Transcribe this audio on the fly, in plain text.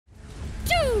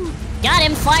Got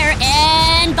him, fire,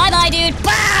 and bye-bye, dude.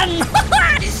 Bam!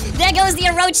 There goes the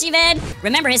Orochi, man.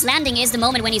 Remember, his landing is the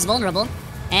moment when he's vulnerable.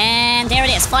 And there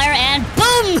it is, fire, and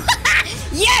boom!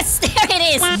 Yes, there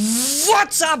it is.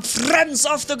 What's up, friends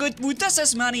of the good mood? This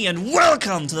is Manni, and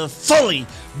welcome to the fully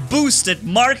boosted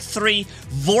Mark III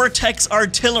Vortex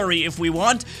Artillery, if we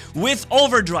want, with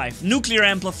overdrive, nuclear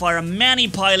amplifier,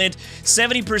 Manni-Pilot,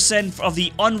 70% of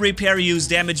the on-repair use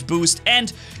damage boost,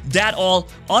 and that all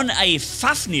on a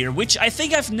Fafnir, which I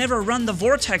think I've never run the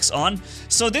Vortex on.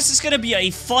 So this is gonna be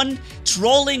a fun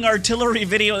trolling artillery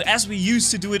video as we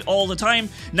used to do it all the time.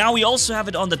 Now we also have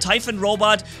it on the Typhon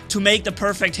robot to make the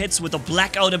perfect hits with the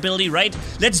blackout ability, right?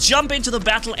 Let's jump into the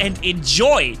battle and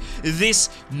enjoy this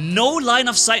no line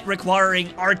of sight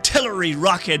requiring artillery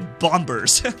rocket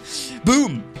bombers.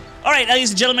 Boom! Alright,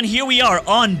 ladies and gentlemen, here we are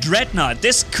on Dreadnought.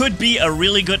 This could be a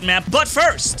really good map, but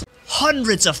first,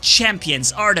 hundreds of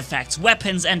champions, artifacts,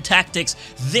 weapons, and tactics.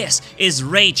 This is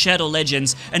Raid Shadow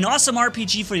Legends, an awesome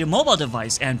RPG for your mobile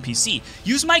device and PC.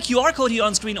 Use my QR code here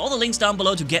on screen, all the links down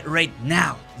below to get Raid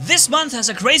now. This month has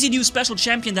a crazy new special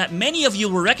champion that many of you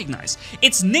will recognize.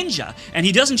 It's Ninja, and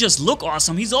he doesn't just look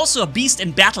awesome, he's also a beast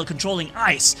in battle controlling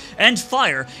ice and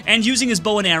fire and using his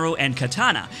bow and arrow and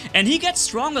katana. And he gets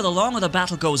stronger the longer the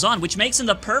battle goes on, which makes him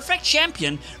the perfect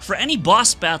champion for any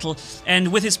boss battle,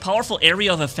 and with his powerful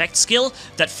area of effect skill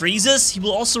that freezes, he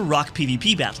will also rock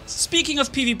PvP battles. Speaking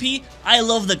of PvP, I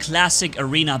love the classic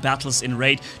arena battles in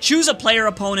Raid. Choose a player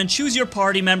opponent, choose your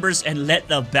party members, and let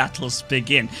the battles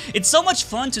begin. It's so much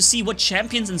fun to see what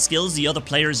champions and skills the other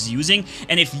player is using,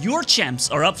 and if your champs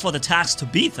are up for the task to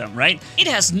beat them, right? It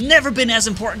has never been as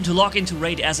important to log into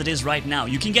Raid as it is right now.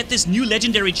 You can get this new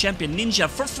legendary champion Ninja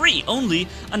for free only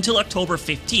until October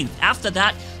 15th. After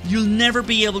that, you'll never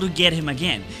be able to get him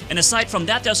again. And aside from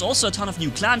that, there's also a ton of new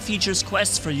clan features,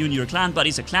 quests for you and your clan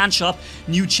buddies, a clan shop,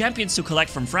 new champions to collect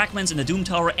from fragments in the Doom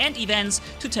Tower, and events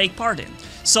to take part in.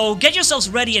 So get yourselves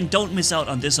ready and don't miss out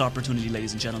on this opportunity,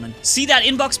 ladies and gentlemen. See that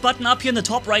inbox button up here in the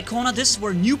top right corner? This is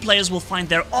where new players will find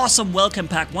their awesome welcome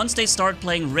pack once they start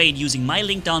playing Raid using my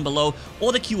link down below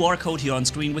or the QR code here on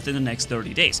screen within the next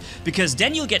 30 days. Because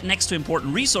then you'll get, next to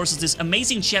important resources, this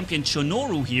amazing champion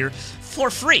Chonoru here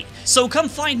for free. So come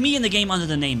find me in the game under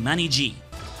the name Manni G.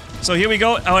 So here we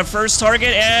go, our first target,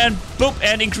 and boop,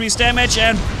 and increased damage,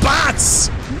 and bots!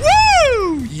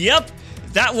 Woo! Yep,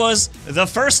 that was the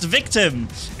first victim,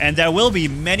 and there will be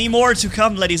many more to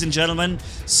come, ladies and gentlemen.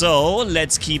 So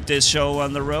let's keep this show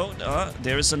on the road.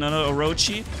 There's another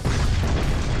Orochi.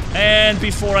 And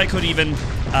before I could even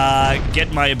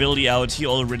get my ability out, he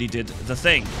already did the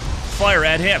thing. Fire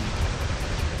at him.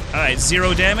 Alright,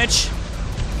 0 damage.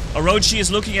 Orochi is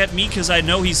looking at me because I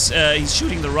know he's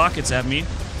shooting the rockets at me.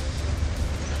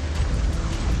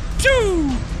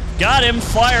 Pew! Got him,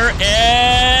 fire,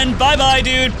 and bye-bye,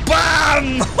 dude.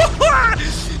 Bam!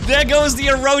 There goes the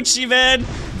Orochi, man.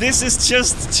 This is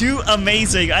just too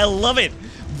amazing. I love it.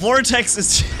 Vortex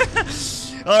is...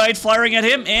 Alright, firing at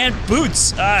him, and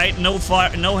boots. Alright, no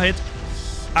fire, no hit.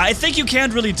 I think you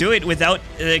can't really do it without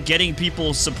getting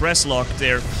people suppress locked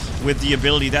there with the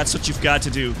ability. That's what you've got to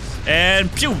do.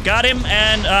 And pew, got him,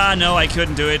 and no, I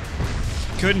couldn't do it.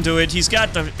 Couldn't do it. He's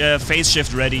got the phase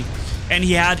shift ready. And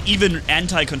he had even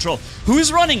anti-control.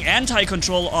 Who's running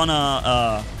anti-control on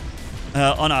a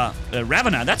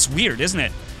Ravana? That's weird, isn't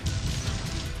it?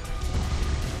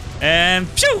 And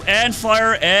pew, and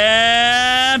fire,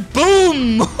 and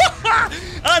boom!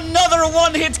 Another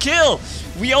one-hit kill.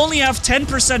 We only have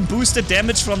 10% boosted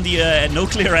damage from the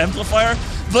nuclear amplifier,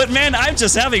 but man, I'm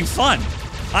just having fun.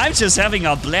 I'm just having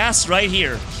a blast right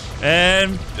here.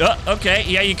 And okay,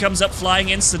 yeah, he comes up flying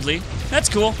instantly. That's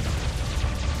cool.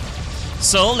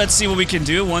 So, let's see what we can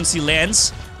do once he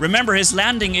lands. Remember, his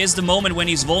landing is the moment when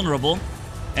he's vulnerable.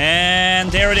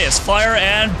 And there it is. Fire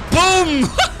and boom!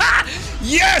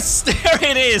 Yes! There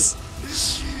it is!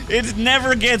 It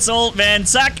never gets old, man.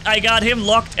 Zack, I got him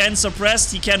locked and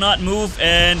suppressed. He cannot move.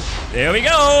 And there we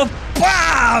go.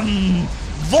 Bam!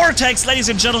 Vortex, ladies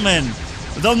and gentlemen.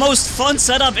 The most fun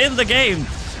setup in the game.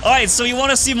 Alright, so you want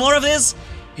to see more of this?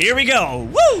 Here we go.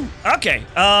 Woo! Okay,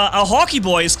 a hockey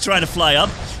boy is trying to fly up.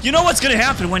 You know what's gonna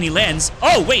happen when he lands.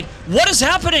 Oh, wait, what is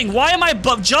happening? Why am I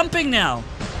jumping now?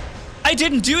 I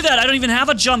didn't do that. I don't even have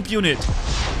a jump unit.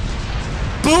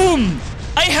 Boom!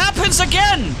 It happens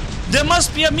again! There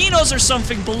must be aminos or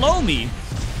something below me.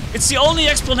 It's the only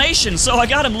explanation, so I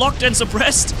got him locked and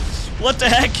suppressed. What the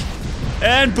heck?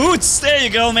 And boots, there you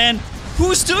go, man.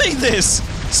 Who's doing this?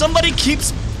 Somebody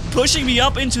keeps pushing me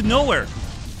up into nowhere.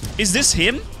 Is this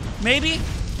him? Maybe?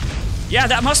 Yeah,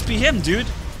 that must be him, dude.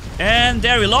 And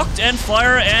there we locked and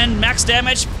fire and max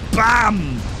damage.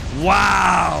 Bam!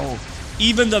 Wow!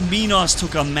 Even the Minos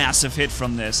took a massive hit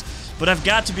from this. But I've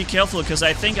got to be careful because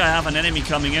I think I have an enemy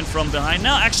coming in from behind.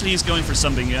 No, actually he's going for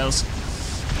something else.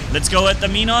 Let's go at the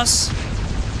Minos.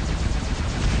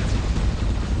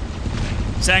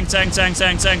 Sang, sang, sang,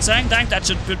 sang, sang, sang. That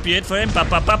should be it for him. Bop,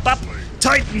 bop, bop, bop.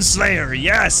 Titan Slayer,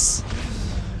 yes!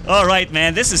 Alright,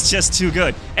 man, this is just too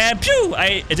good. And pew!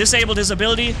 I disabled his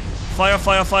ability. Fire,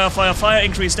 fire, fire, fire, fire.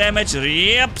 Increase damage.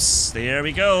 Yeps. There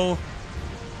we go.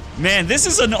 Man, this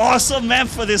is an awesome map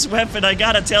for this weapon. I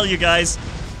gotta tell you guys.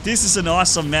 This is an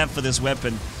awesome map for this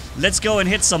weapon. Let's go and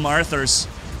hit some Arthurs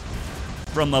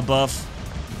from above.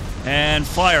 And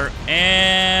fire.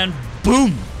 And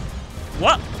boom!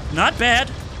 What? Not bad.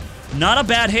 Not a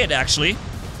bad hit, actually.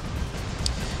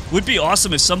 Would be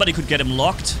awesome if somebody could get him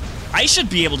locked. I should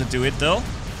be able to do it, though.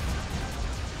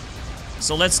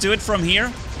 So let's do it from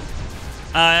here.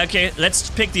 Okay, let's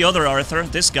pick the other Arthur,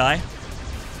 this guy.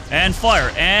 And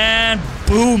fire. And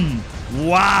boom!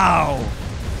 Wow!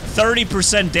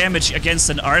 30% damage against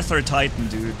an Arthur Titan,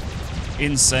 dude.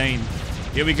 Insane.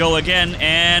 Here we go again,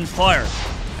 and fire.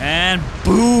 And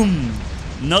boom!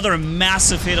 Another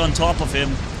massive hit on top of him.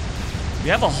 We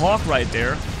have a Hawk right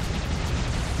there.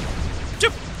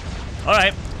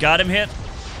 Alright, got him hit.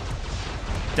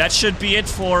 That should be it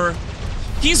for...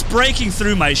 He's breaking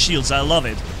through my shields, I love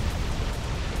it.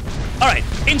 Alright,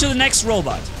 into the next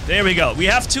robot. There we go. We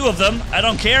have two of them. I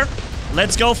don't care.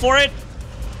 Let's go for it.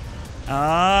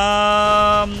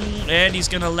 And he's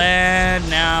gonna land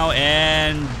now,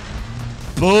 and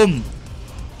boom.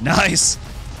 Nice.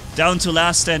 Down to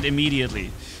last stand immediately.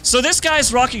 So this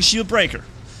guy's rocking Shield Breaker.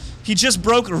 He just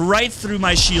broke right through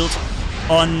my shield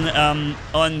on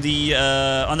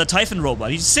the Typhon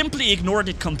robot. He simply ignored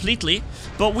it completely.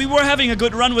 But we were having a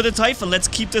good run with the Typhon. Let's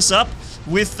keep this up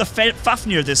with the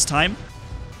Fafnir this time.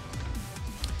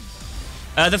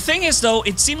 The thing is, though,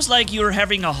 it seems like you're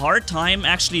having a hard time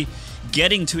actually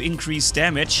getting to increase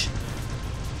damage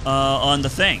on the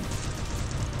thing.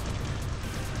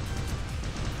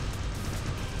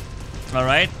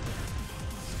 Alright.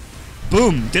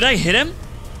 Boom. Did I hit him?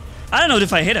 I don't know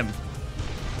if I hit him.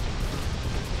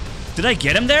 Did I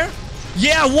get him there?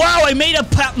 Yeah, wow, I made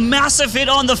a massive hit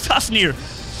on the Fafnir.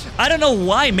 I don't know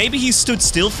why. Maybe he stood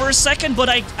still for a second, but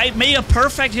I made a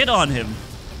perfect hit on him.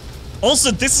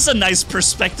 Also, this is a nice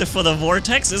perspective for the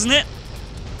Vortex, isn't it?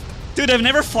 Dude, I've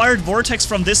never fired Vortex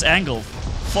from this angle.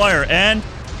 Fire, and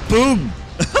boom.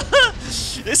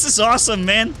 This is awesome,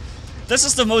 man. This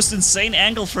is the most insane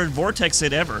angle for a Vortex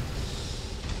hit ever.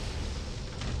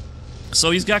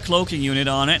 So he's got Cloaking Unit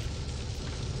on it.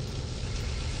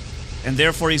 And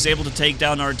therefore he's able to take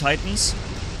down our Titans.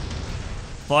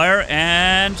 Fire,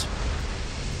 and...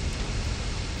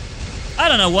 I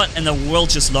don't know what in the world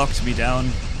just locked me down.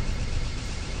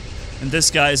 And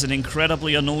this guy is an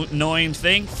incredibly annoying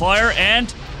thing. Fire,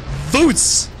 and...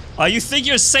 Voost! Oh, you think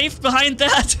you're safe behind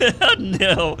that?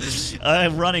 No.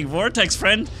 I'm running Vortex,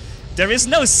 friend. There is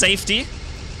no safety.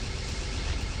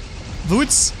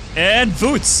 Voost, and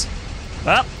Voost.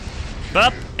 Up,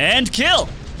 up, and kill.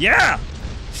 Yeah!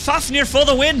 Fafnir for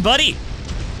the win, buddy!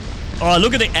 Oh,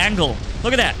 look at the angle.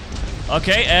 Look at that.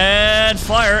 Okay, and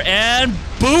fire, and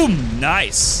boom!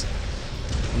 Nice.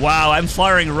 Wow, I'm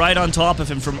firing right on top of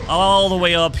him from all the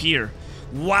way up here.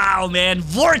 Wow, man.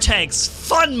 Vortex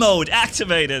fun mode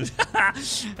activated.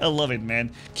 I love it,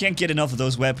 man. Can't get enough of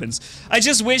those weapons. I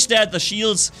just wish that the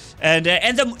shields and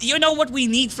you know what we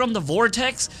need from the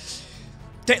Vortex?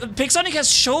 Pixonic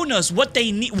has shown us what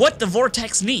they need, what the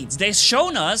Vortex needs. They've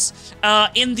shown us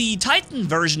in the Titan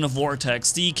version of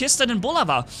Vortex, the Kistan and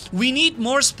Bulava. We need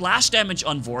more splash damage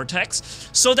on Vortex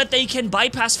so that they can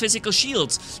bypass physical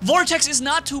shields. Vortex is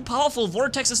not too powerful.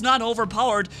 Vortex is not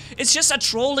overpowered. It's just a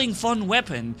trolling fun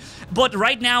weapon. But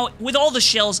right now, with all the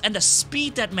shells and the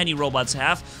speed that many robots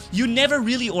have, you never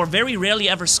really or very rarely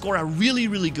ever score a really,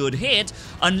 really good hit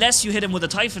unless you hit him with a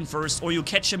Typhon first or you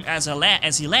catch him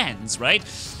as he lands, right?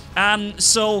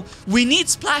 So we need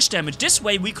splash damage. This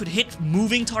way we could hit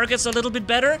moving targets a little bit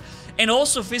better, and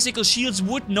also physical shields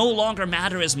would no longer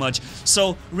matter as much.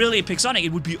 So really, Pixonic,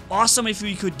 it would be awesome if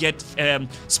we could get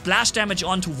splash damage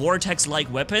onto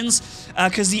Vortex-like weapons,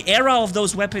 because the era of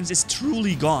those weapons is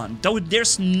truly gone. Though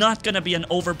there's not gonna be an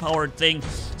overpowered thing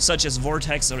such as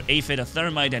Vortex or Aphid or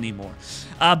Thermite anymore.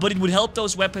 But it would help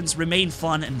those weapons remain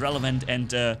fun and relevant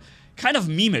and kind of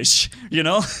meme-ish, you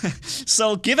know?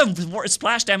 So give them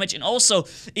splash damage and also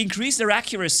increase their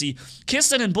accuracy.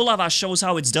 Kistan and Bulava shows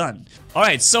how it's done.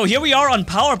 Alright, so here we are on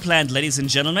Power Plant, ladies and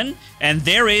gentlemen. And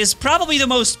there is probably the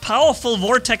most powerful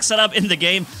Vortex setup in the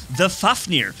game, the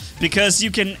Fafnir. Because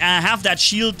you can have that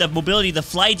shield, the mobility, the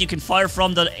flight, you can fire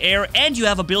from the air, and you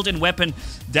have a built-in weapon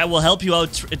that will help you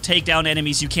out take down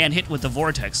enemies you can't hit with the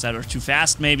Vortex that are too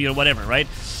fast maybe or whatever, right?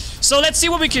 So let's see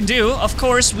what we can do. Of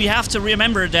course, we have to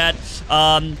remember that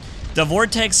the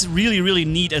Vortex really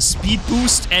need a speed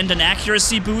boost and an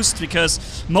accuracy boost,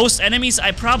 because most enemies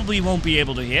I probably won't be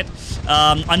able to hit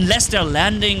unless they're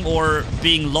landing or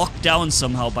being locked down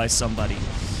somehow by somebody,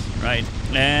 right?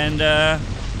 And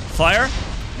fire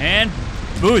and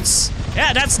boots.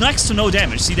 Yeah, that's next to no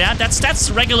damage. See that? That's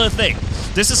a regular thing.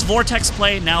 This is Vortex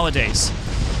play nowadays.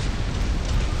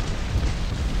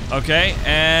 Okay,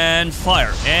 and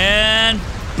fire and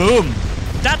boom.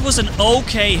 That was an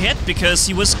okay hit because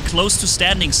he was close to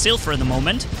standing still for the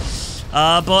moment.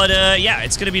 But yeah,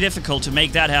 it's gonna be difficult to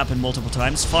make that happen multiple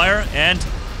times. Fire and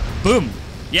boom.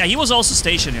 Yeah, he was also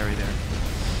stationary there.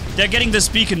 They're getting this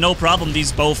beacon no problem,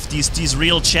 these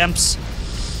real champs.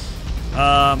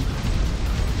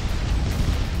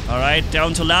 Alright,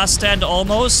 down to last stand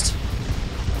almost.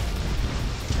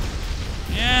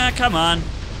 Yeah, come on.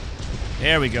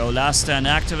 There we go, last stand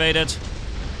activated.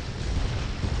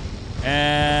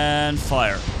 And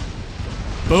fire.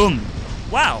 Boom.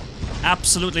 Wow.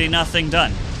 Absolutely nothing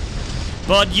done.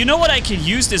 But you know what I can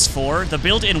use this for? The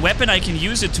built-in weapon, I can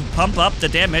use it to pump up the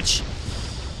damage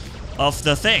of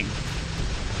the thing.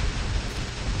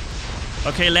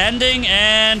 Okay, landing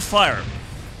and fire.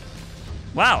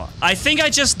 Wow. I think I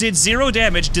just did 0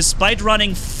 damage despite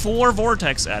running 4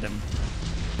 Vortex at him.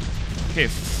 Okay,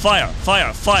 fire,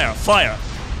 fire, fire, fire.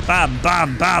 Bam,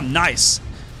 bam, bam. Nice.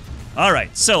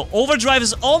 Alright, so overdrive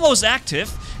is almost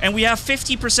active, and we have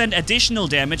 50% additional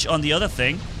damage on the other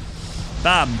thing.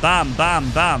 Bam, bam, bam,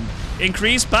 bam.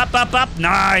 Increase, bap, bap, bap.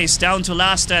 Nice, down to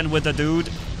last stand with the dude.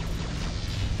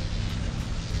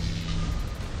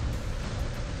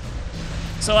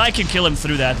 So I can kill him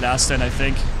through that last stand, I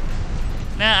think.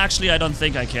 Nah, actually, I don't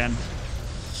think I can.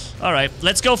 Alright,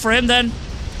 let's go for him then.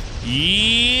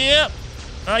 Yep.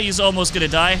 He's almost gonna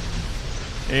die.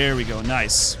 There we go,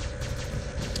 nice.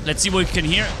 Let's see what we can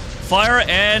hear. Fire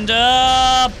and,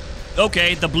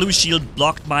 okay, the blue shield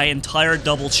blocked my entire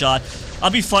double shot.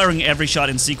 I'll be firing every shot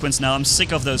in sequence now. I'm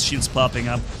sick of those shields popping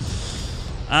up.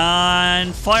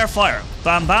 And fire, fire.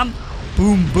 Bam, bam.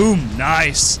 Boom, boom.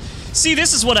 Nice. See,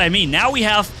 this is what I mean. Now we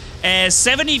have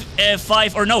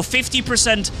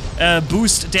 50%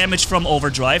 boost damage from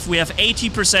overdrive. We have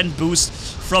 80% boost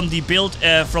from the build,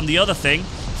 from the other thing.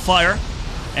 Fire.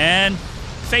 And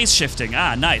phase shifting.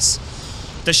 Ah, nice.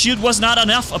 The shield was not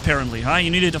enough, apparently, huh?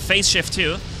 You needed a phase shift,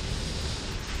 too.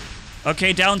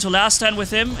 Okay, down to last stand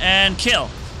with him, and kill.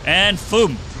 And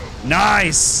boom.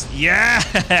 Nice!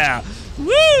 Yeah!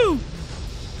 Woo!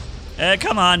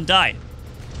 Come on, die.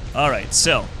 Alright,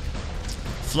 so.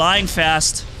 Flying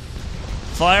fast.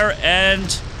 Fire,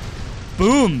 and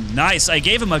boom! Nice, I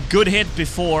gave him a good hit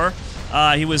before.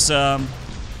 He was,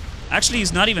 actually,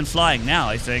 he's not even flying now,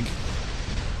 I think.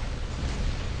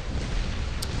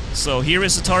 So here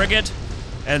is the target,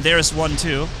 and there's one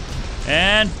too,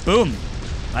 and boom,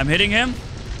 I'm hitting him,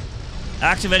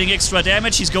 activating extra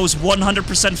damage. He goes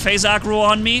 100% phase aggro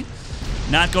on me,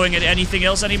 not going at anything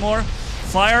else anymore.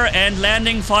 Fire and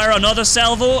landing, fire another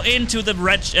salvo into the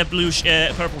red,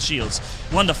 purple shields.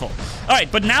 Wonderful. All right,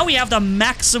 but now we have the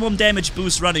maximum damage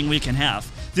boost running we can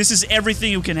have. This is everything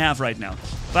you can have right now.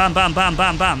 Bam, bam, bam,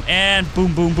 bam, bam, and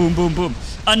boom, boom, boom, boom, boom.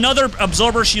 Another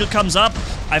absorber shield comes up.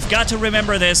 I've got to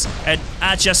remember this, and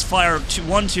I just fire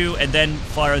 1, 2, and then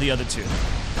fire the other 2.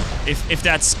 If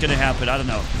that's gonna happen, I don't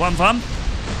know. Vam, vam.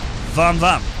 Vam,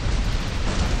 vam.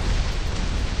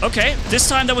 Okay, this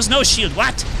time there was no shield.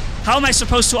 What? How am I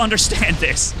supposed to understand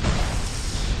this?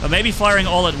 Maybe firing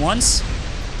all at once.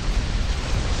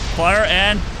 Fire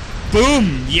and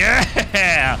boom!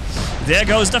 Yeah! There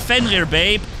goes the Fenrir,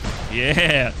 babe.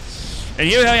 Yeah. And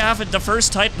here you have it, the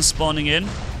first Titan spawning in.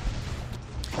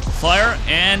 Fire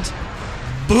and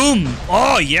boom!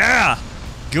 Oh yeah!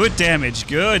 Good damage,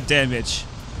 good damage.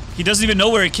 He doesn't even know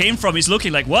where it came from. He's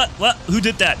looking like, what? What? Who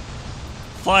did that?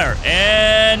 Fire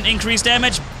and increased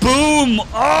damage. Boom!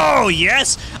 Oh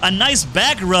yes! A nice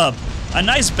back rub. A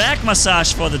nice back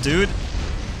massage for the dude.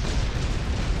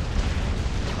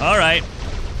 Alright.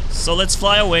 So let's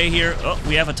fly away here. Oh,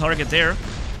 we have a target there.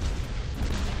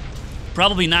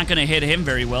 Probably not gonna hit him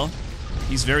very well.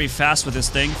 He's very fast with this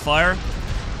thing. Fire.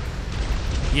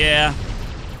 Yeah.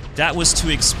 That was to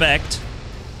expect.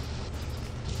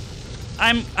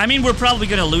 I mean, we're probably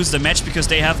gonna lose the match because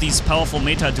they have these powerful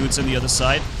meta dudes on the other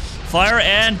side. Fire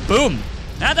and boom!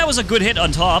 Now that was a good hit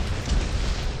on top.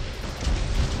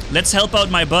 Let's help out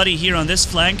my buddy here on this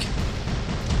flank.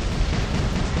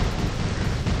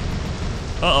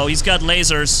 Uh-oh, he's got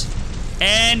lasers.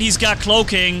 And he's got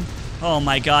cloaking. Oh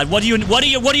my god, what are you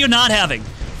not having?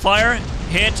 Fire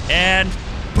hit, and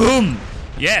boom!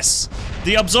 Yes!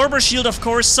 The Absorber Shield, of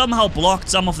course, somehow blocked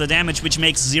some of the damage, which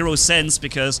makes 0 sense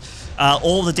because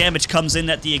all the damage comes in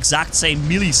at the exact same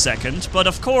millisecond. But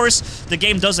of course, the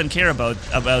game doesn't care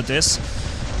about this.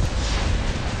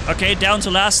 Okay, down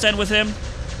to last stand with him.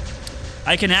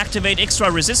 I can activate extra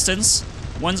resistance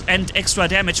and extra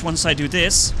damage once I do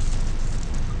this.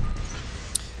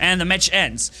 And the match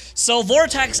ends. So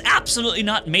Vortex absolutely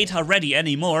not meta ready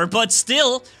anymore, but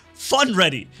still fun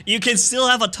ready. You can still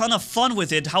have a ton of fun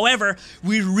with it. However,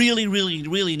 we really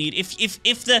need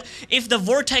if the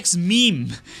Vortex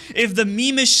meme, if the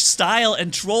meme-ish style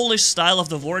and trollish style of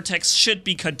the Vortex should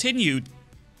be continued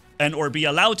or be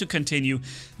allowed to continue,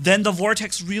 then the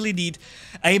Vortex really need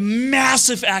a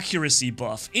massive accuracy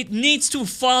buff. It needs to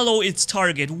follow its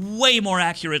target way more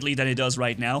accurately than it does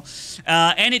right now.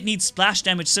 And it needs splash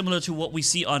damage similar to what we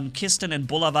see on Kisten and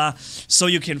Bulava, so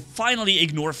you can finally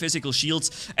ignore physical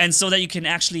shields, and so that you can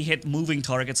actually hit moving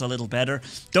targets a little better.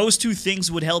 Those two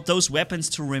things would help those weapons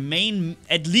to remain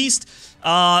at least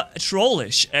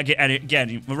trollish.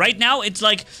 Again, right now it's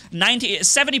like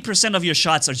 70% of your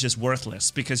shots are just worthless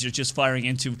because you're just firing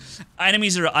into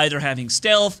enemies that are either having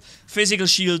stealth, physical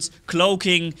shields,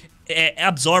 cloaking,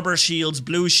 absorber shields,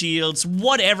 blue shields,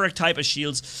 whatever type of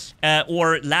shields,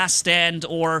 or last stand,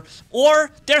 or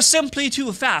they're simply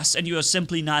too fast and you are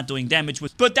simply not doing damage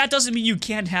with. But that doesn't mean you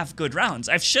can't have good rounds.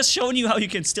 I've just shown you how you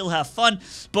can still have fun,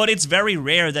 but it's very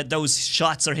rare that those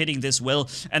shots are hitting this well,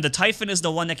 and the Typhon is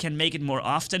the one that can make it more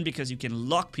often because you can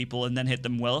lock people and then hit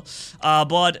them well.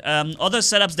 But other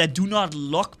setups that do not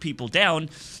lock people down,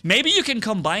 maybe you can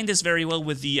combine this very well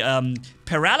with the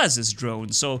paralysis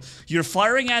drone. So you're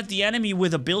firing at the enemy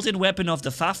with a built-in weapon of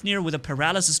the Fafnir with a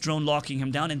paralysis drone locking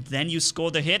him down, and then you score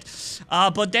the hit.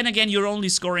 But then again, you're only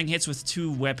scoring hits with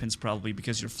 2 weapons probably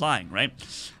because you're flying, right?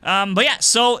 But yeah,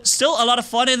 so still a lot of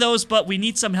fun in those, but we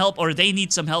need some help, or they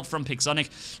need some help from Pixonic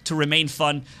to remain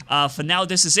fun. For now,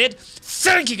 this is it.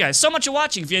 Thank you guys so much for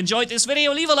watching. If you enjoyed this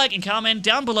video, leave a like and comment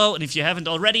down below, and if you haven't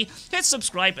already, hit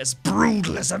subscribe, as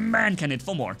brutal as a man can hit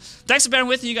for more. Thanks for bearing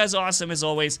with me. You guys are awesome as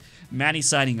always. Manni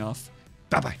signing off.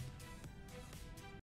 Bye-bye.